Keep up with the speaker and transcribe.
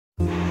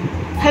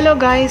Hello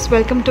guys,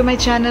 welcome to my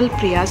channel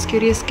Priya's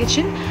Curious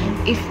Kitchen.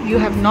 If you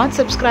have not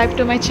subscribed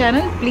to my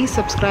channel, please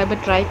subscribe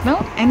it right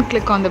now and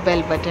click on the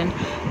bell button.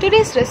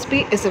 Today's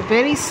recipe is a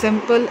very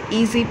simple,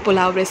 easy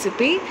pulao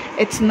recipe.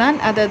 It's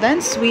none other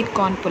than sweet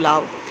corn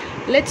pulao.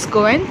 Let's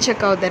go and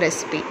check out the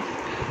recipe.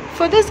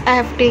 For this I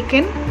have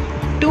taken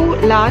 2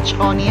 large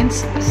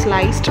onions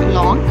sliced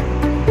long,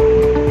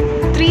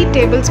 3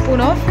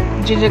 tablespoons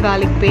of ginger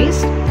garlic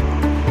paste,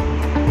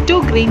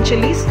 2 green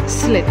chilies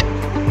slit.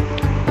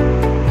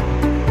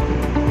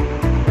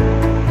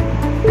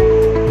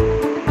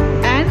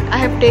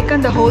 I have taken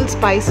the whole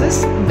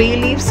spices, bay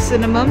leaves,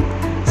 cinnamon,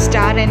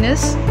 star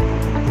anise,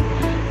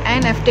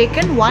 and I've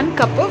taken 1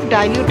 cup of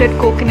diluted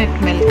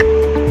coconut milk.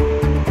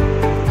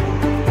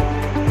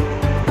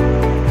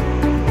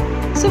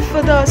 So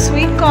for the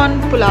sweet corn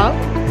pulao,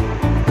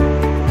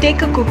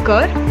 take a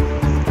cooker,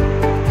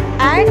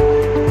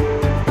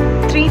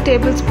 add 3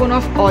 tablespoons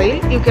of oil.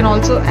 You can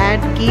also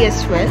add ghee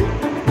as well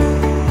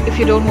if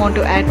you don't want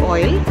to add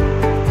oil.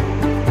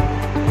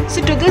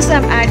 So to this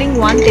I'm adding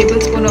 1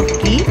 tablespoon of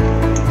ghee.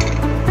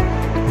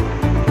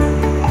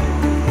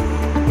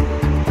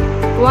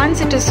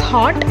 Once it is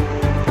hot,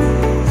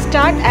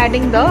 start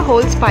adding the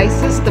whole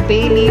spices, the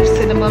bay leaves,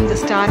 cinnamon, the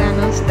star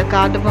anise, the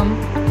cardamom.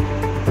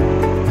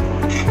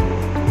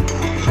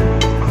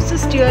 So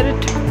stir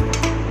it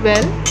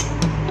well.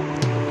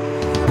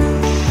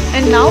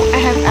 And now I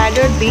have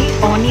added the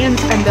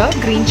onions and the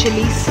green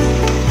chilies.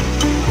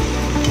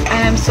 And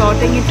I am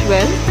sauteing it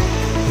well.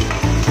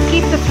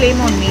 Keep the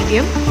flame on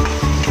medium.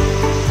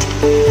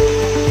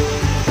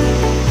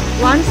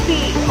 Once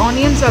the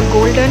onions are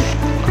golden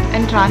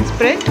and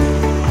transparent,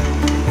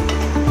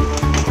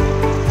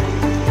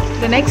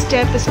 the next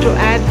step is to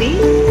add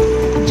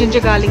the ginger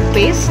garlic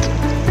paste.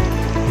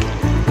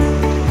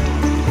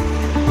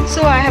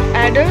 So I have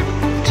added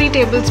 3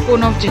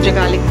 tablespoons of ginger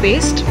garlic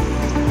paste.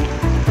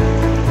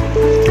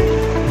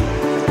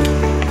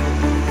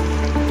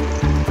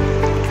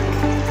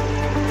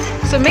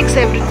 So mix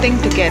everything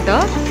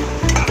together.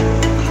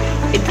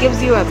 It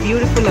gives you a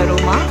beautiful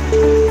aroma.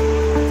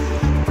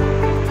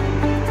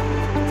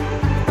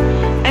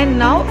 And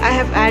now I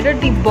have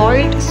added the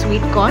boiled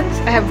sweet corns.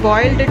 I have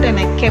boiled it and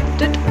I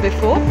kept it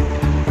before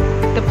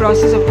the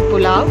process of the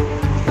pulao.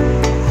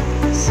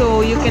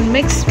 So you can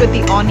mix with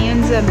the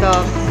onions and the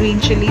green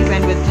chilies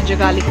and with ginger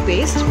garlic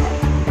paste.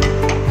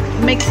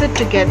 Mix it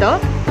together.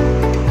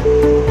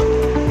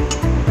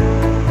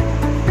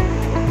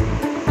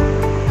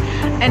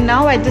 And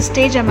now at this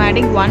stage I'm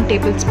adding 1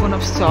 tablespoon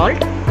of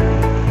salt.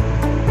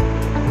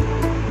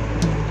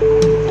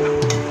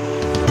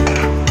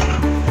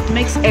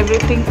 Mix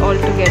everything all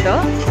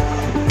together.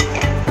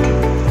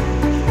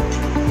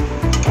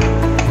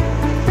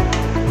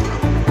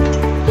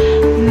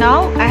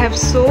 Now I have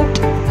soaked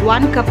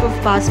 1 cup of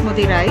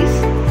basmati rice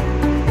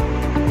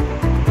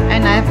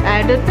and I have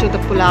added to the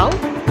pulao.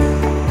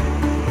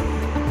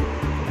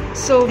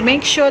 So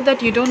make sure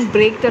that you don't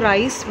break the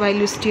rice while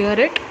you stir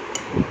it.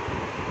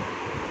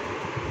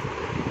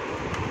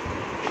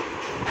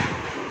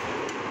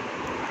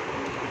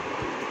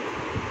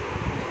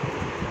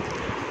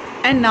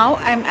 And now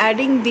I am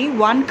adding the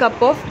 1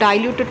 cup of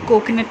diluted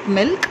coconut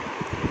milk.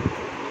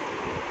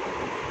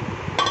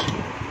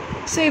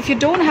 So if you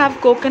don't have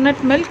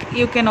coconut milk,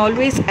 you can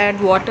always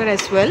add water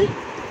as well.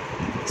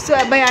 So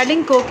by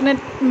adding coconut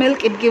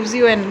milk, it gives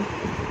you an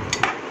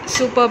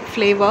superb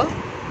flavor,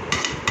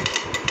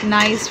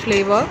 nice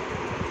flavor.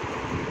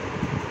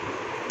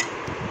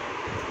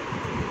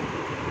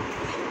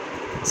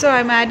 So I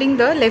am adding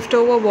the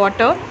leftover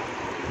water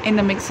in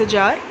the mixer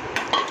jar.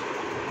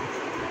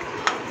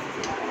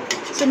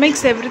 So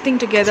mix everything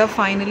together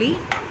finally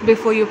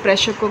before you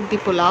pressure cook the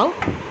pulao.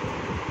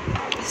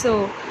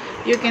 So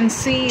you can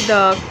see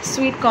the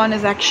sweet corn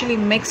is actually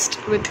mixed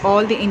with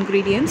all the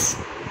ingredients.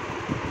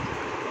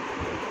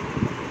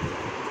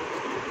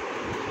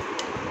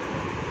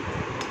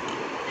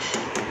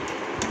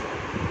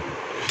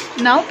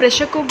 Now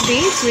pressure cook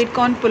the sweet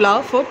corn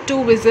pulao for 2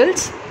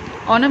 whistles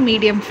on a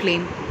medium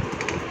flame.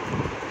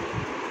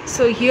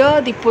 So here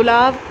the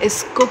pulao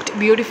is cooked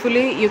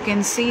beautifully. You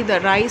can see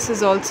the rice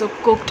is also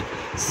cooked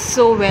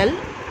so well.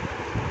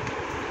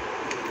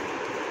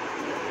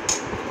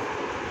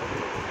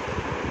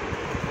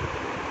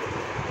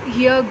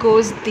 Here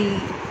goes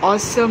the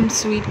awesome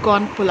sweet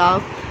corn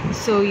pulao.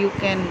 So you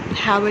can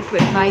have it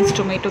with nice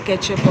tomato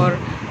ketchup or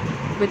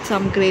with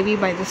some gravy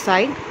by the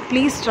side.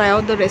 Please try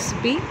out the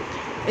recipe.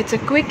 It's a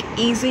quick,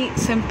 easy,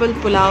 simple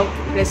pulao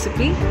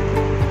recipe.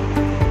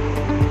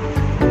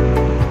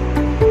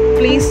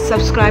 Please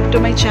subscribe to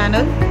my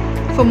channel.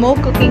 For more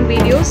cooking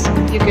videos,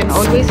 you can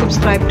always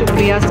subscribe to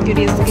Priya's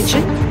Curious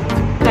Kitchen.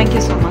 Thank you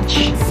so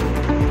much.